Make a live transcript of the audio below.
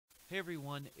Hey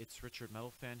everyone, it's Richard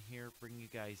Metalfan here, bringing you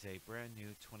guys a brand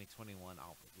new 2021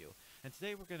 album review. And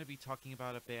today we're going to be talking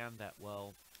about a band that,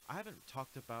 well, I haven't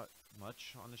talked about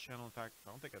much on the channel. In fact, I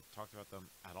don't think I've talked about them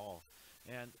at all.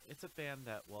 And it's a band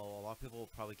that, well, a lot of people will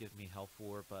probably give me hell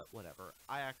for, but whatever.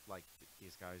 I act like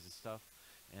these guys and stuff.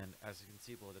 And as you can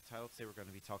see below the title, today we're going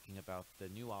to be talking about the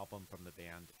new album from the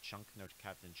band Chunk No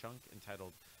Captain Chunk,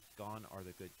 entitled Gone Are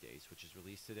the Good Days, which is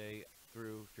released today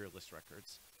through Fearless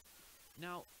Records.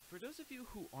 Now, for those of you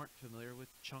who aren't familiar with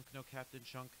Chunk No Captain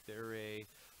Chunk, they're a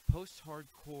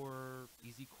post-hardcore,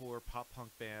 easycore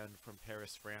pop-punk band from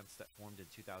Paris, France that formed in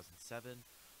 2007.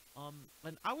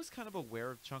 And I was kind of aware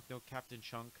of Chunk No Captain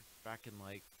Chunk back in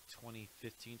like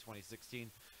 2015,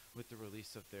 2016 with the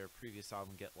release of their previous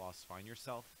album, Get Lost, Find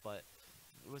Yourself, but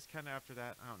it was kind of after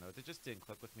that, I don't know, it just didn't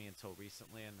click with me until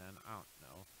recently, and then, I don't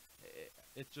know,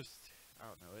 it just, I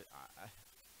don't know,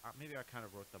 maybe I kind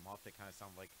of wrote them off. They kind of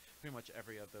sound like pretty much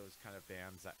every of those kind of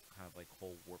bands, that kind of like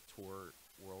whole Warped Tour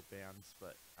world bands.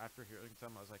 But after hearing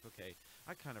them, I was like, okay,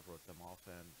 I kind of wrote them off,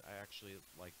 and I actually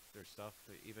like their stuff.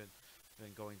 Even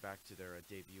then, going back to their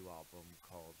debut album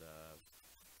called,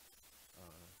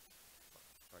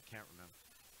 I can't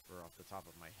remember off the top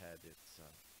of my head. It's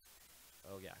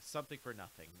oh yeah, Something for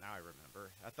Nothing. Now I remember.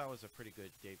 I thought it was a pretty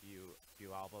good debut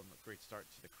album. A great start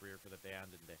to the career for the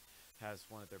band, and it has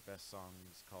one of their best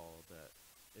songs called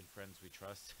 "In Friends We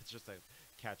Trust." It's just a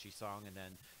catchy song. And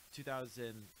then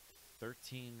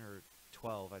 2013 or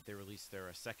 12, they released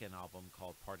their second album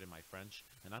called "Pardon My French,"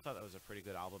 and I thought that was a pretty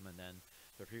good album. And then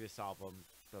their previous album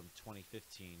from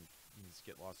 2015,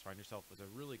 "Get Lost, Find Yourself," was a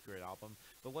really great album.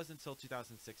 But it wasn't until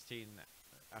 2016,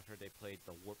 after they played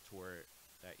the Warped Tour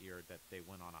that year, that they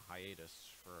went on a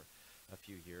hiatus for a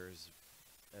few years.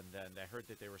 And then I heard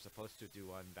that they were supposed to do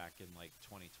one back in like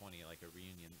 2020, like a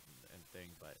reunion and thing,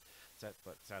 but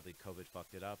sadly COVID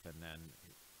fucked it up, and then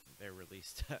they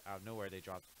released out of nowhere. They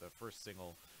dropped the first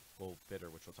single, "Gold Bitter,"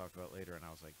 which we'll talk about later, and I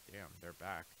was like, damn, they're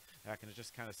back. And it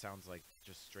just kind of sounds like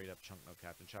just straight up Chunk No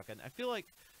Captain Chunk. And I feel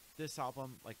like this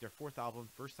album, like their fourth album,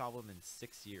 first album in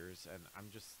 6 years, and I'm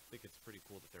just think it's pretty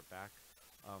cool that they're back.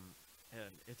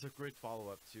 And it's a great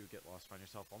follow-up to Get Lost, Find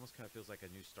Yourself. Almost kind of feels like a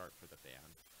new start for the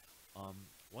band.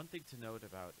 One thing to note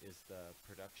about is the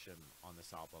production on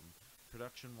this album.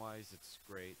 Production-wise, it's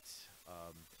great.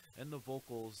 And the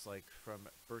vocals, like from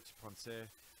Bert Ponce,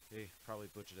 they probably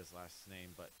butchered his last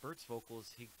name, but Bert's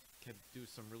vocals, he can do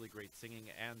some really great singing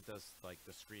and does like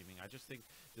the screaming. I just think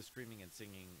the screaming and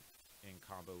singing in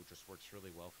combo just works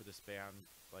really well for this band.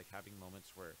 Like having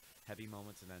moments where heavy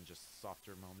moments and then just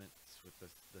softer moments with the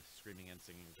screaming and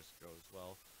singing just goes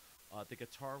well. The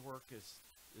guitar work is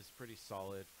pretty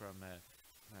solid from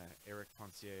Eric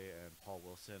Poncier and Paul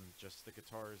Wilson. Just the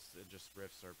guitars and just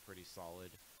riffs are pretty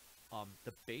solid.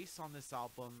 The bass on this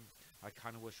album, I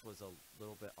kind of wish was a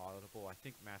little bit audible. I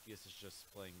think Matthias is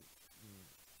just playing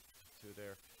to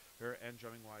there. And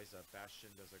drumming wise, Bastion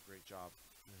does a great job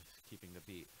keeping the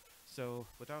beat. So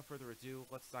without further ado,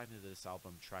 let's dive into this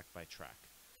album track by track.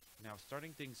 Now,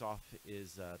 starting things off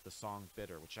is the song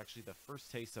 "Bitter," which is actually the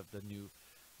first taste of the new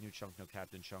Chunk No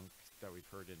Captain Chunk that we've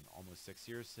heard in almost 6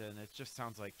 years, and it just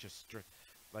sounds like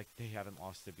like they haven't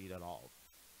lost a beat at all.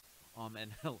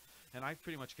 And and I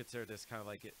pretty much consider this kind of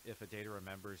like if A Day to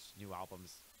Remember's new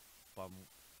albums, um,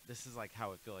 this is like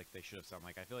how I feel like they should have sounded.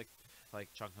 Like I feel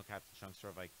like Chunk No Captain Chunk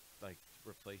sort of like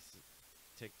replace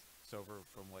takes over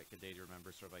from like A Day to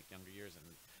Remember, sort of like younger years,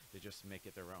 and they just make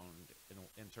it their own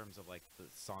in terms of like the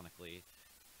sonically.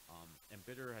 And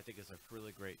Bitter, I think, is a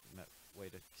really great way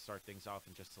to start things off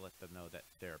and just to let them know that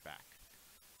they're back.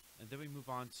 And then we move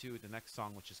on to the next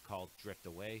song, which is called "Drift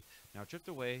Away." Now, "Drift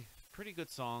Away," pretty good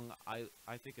song. I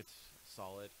think it's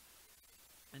solid.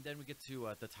 And then we get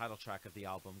to the title track of the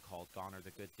album called "Gone Are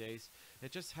the Good Days."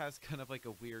 It just has kind of like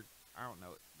a weird, I don't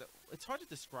know, it's hard to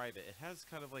describe it. It has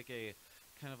kind of like a,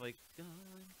 kind of like,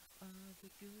 "Gone are the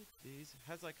good days." It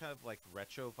has like kind of like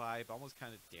retro vibe, almost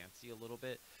kind of dancey a little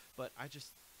bit. But I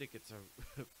just think it's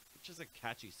it's just a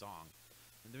catchy song.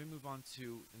 And then we move on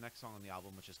to the next song on the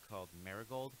album, which is called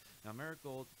 "Marigold." Now,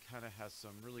 "Marigold" kind of has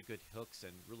some really good hooks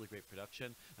and really great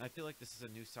production. And I feel like this is a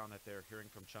new sound that they're hearing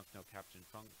from Chunk No Captain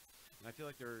Chunk. And I feel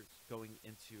like they're going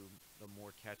into the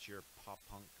more catchier pop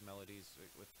punk melodies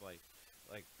with like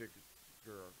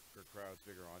bigger crowds,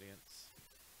 bigger audience.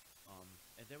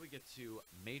 And then we get to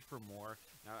 "Made for More."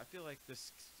 Now, I feel like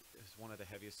this is one of the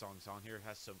heaviest songs on here. It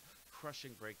has some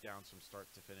crushing breakdowns from start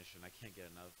to finish, and I can't get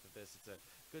enough of this. It's a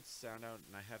good sound out,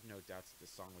 and I have no doubts that this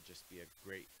song would just be a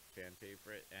great fan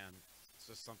favorite, and it's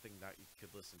just something that you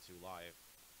could listen to live.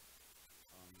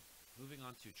 Moving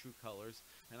on to "True Colors,"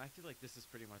 and I feel like this is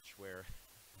pretty much where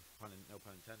no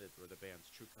pun intended, where the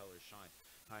band's true colors shine.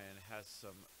 And it has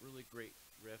some really great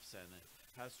riffs, and it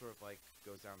has sort of like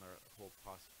goes down the whole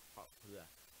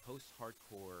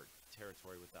post-hardcore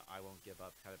territory with the "I won't give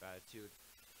up" kind of attitude.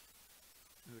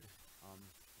 Dude,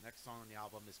 next song on the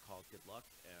album is called "Good Luck,"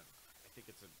 and I think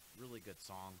it's a really good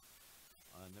song.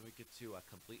 And then we get to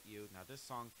Complete You. Now, this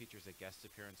song features a guest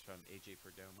appearance from AJ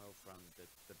Perdomo from the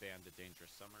band The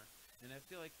Dangerous Summer. And I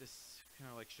feel like this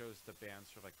kind of like shows the band's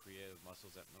sort of like creative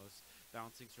muscles at most,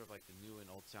 balancing sort of like the new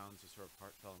and old sounds with sort of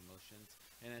heartfelt emotions.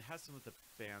 And it has some of the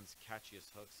band's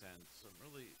catchiest hooks and some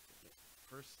really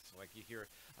first, like you hear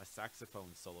a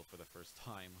saxophone solo for the first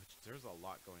time, which there's a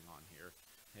lot going on here.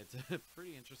 It's a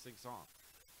pretty interesting song.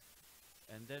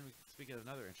 And then, speaking of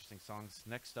another interesting songs,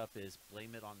 next up is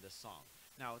Blame It on This Song.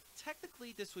 Now,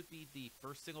 technically, this would be the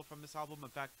first single from this album. In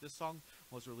fact, this song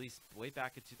was released way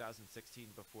back in 2016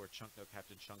 before Chunk No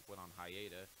Captain Chunk went on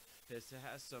hiatus. It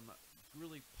has some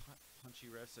really punchy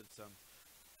riffs and some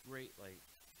great, like,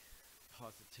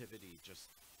 positivity just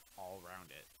all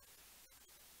around it.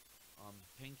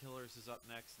 Painkillers is up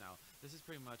next. Now, this is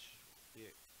pretty much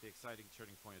the exciting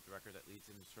turning point of the record that leads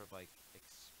into sort of like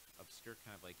obscure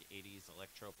kind of like 80s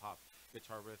electro pop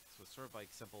guitar riffs with sort of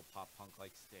like simple pop punk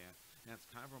like stand, and it's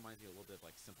kind of reminds me a little bit of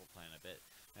like Simple Plan a bit.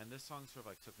 And this song sort of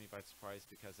like took me by surprise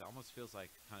because it almost feels like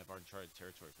kind of uncharted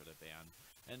territory for the band.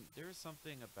 And there is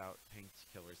something about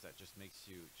Painkillers that just makes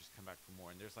you just come back for more.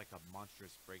 And there's like a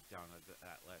monstrous breakdown of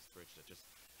that last bridge that just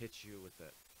hits you with the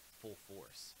full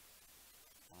force.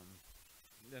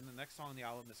 Then the next song on the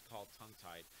album is called Tongue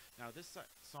Tied. Now, this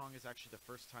song is actually the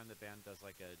first time the band does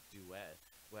like a duet,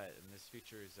 and this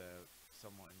features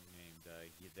someone named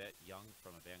Yvette Young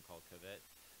from a band called Cavette.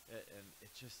 And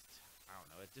it just, I don't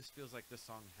know, it just feels like this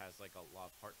song has like a lot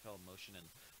of heartfelt emotion and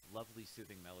lovely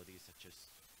soothing melodies that I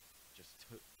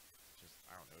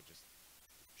don't know, just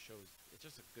shows, it's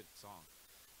just a good song,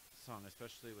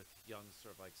 especially with Young's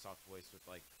sort of like soft voice with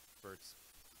like Bert's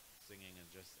singing, and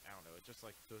just, I don't know, it just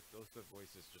like those good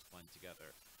voices just blend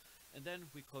together. And then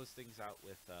we close things out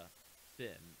with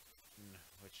Thin,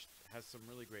 which has some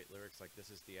really great lyrics like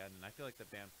 "This is the end," and I feel like the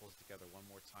band pulls together one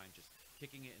more time, just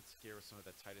kicking it into gear with some of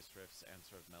the tightest riffs and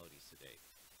sort of melodies to date.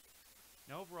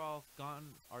 Now, overall,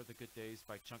 Gone Are the Good Days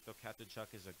by Chunk No Captain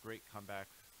Chunk is a great comeback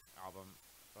album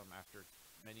from after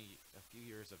a few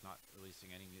years of not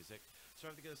releasing any music. So I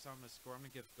have to give this album a score. I'm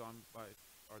going to give Gone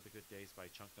Are the Good Days by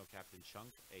Chunk No Captain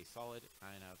Chunk a solid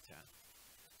 9 out of 10.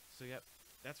 So, yep,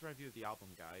 that's a review of the album,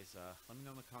 guys. Let me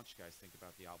know in the comments what you guys think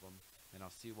about the album, and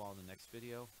I'll see you all in the next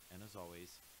video. And as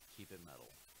always, keep it metal.